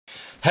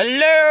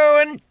Hello,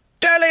 and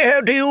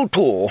tally-ho to you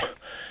too.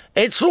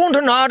 It's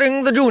Thornton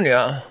Harding the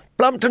Junior,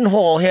 Plumpton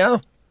Hall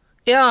here.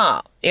 Yeah,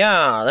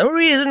 the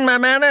reason, my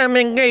man, I'm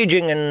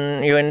engaging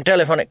you in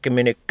telephonic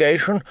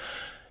communication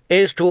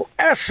is to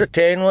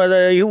ascertain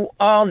whether you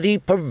are the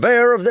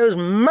purveyor of those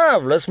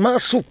marvellous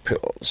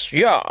marsupials.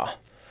 Yeah,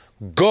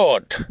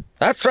 good.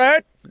 That's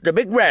right, the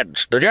big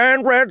reds, the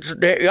giant reds.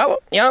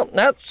 Yeah,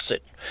 that's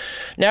it.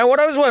 Now, what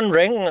I was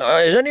wondering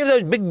is any of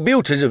those big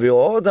beauties of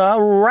yours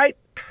are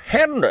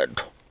right-handed?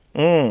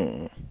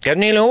 Because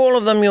nearly all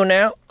of them, you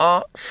know,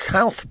 are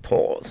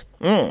southpaws.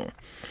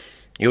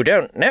 You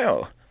don't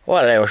know?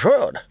 Well, they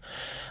should.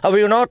 Have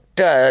you not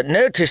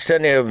noticed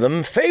any of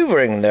them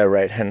favouring their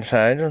right-hand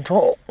side at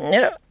all?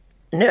 No,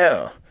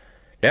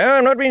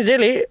 I'm not being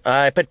silly.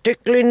 I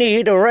particularly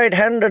need a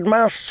right-handed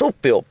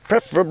marsupial,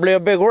 preferably a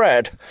big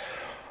red.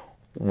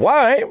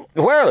 Why?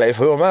 Well, if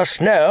you must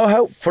know,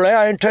 hopefully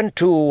I intend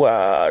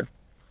to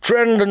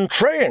trend and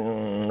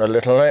train a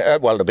little.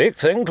 Well, the big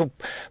thing, to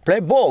play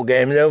ball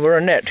games over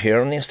a net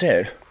here on the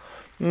estate.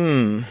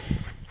 No,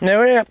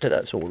 we're up to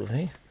that sort of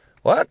thing.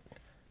 What?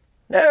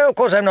 No, of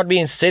course I'm not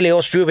being silly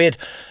or stupid.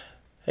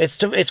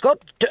 Yes,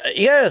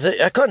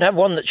 I can't have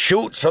one that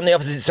shoots from the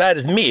opposite side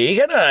as me,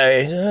 can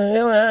I?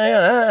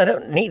 I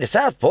don't need a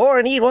southpaw,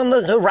 I need one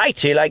that's a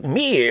righty like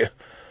me.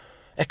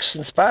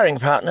 Excellent sparring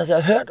partners,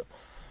 I've heard.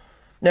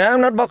 No, I'm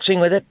not boxing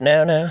with it,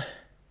 no.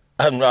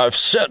 I'm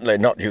certainly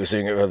not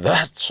using it for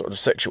that sort of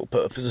sexual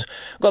purpose.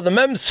 Got the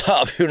Mems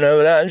up, you know,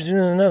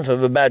 enough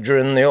of a badger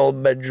in the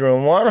old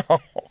bedroom one.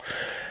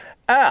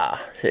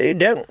 So you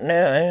don't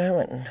know, I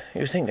haven't.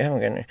 You think I'm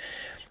going to...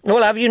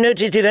 Well, have you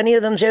noticed if any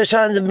of them show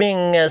signs of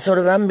being sort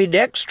of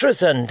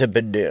ambidextrous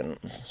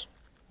Antipodeans?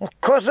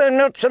 Of course I'm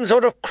not some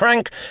sort of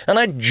crank, and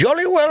I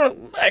jolly well...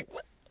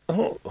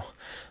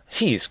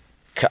 he's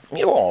cut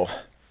me off.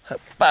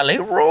 Bally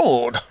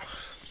rude.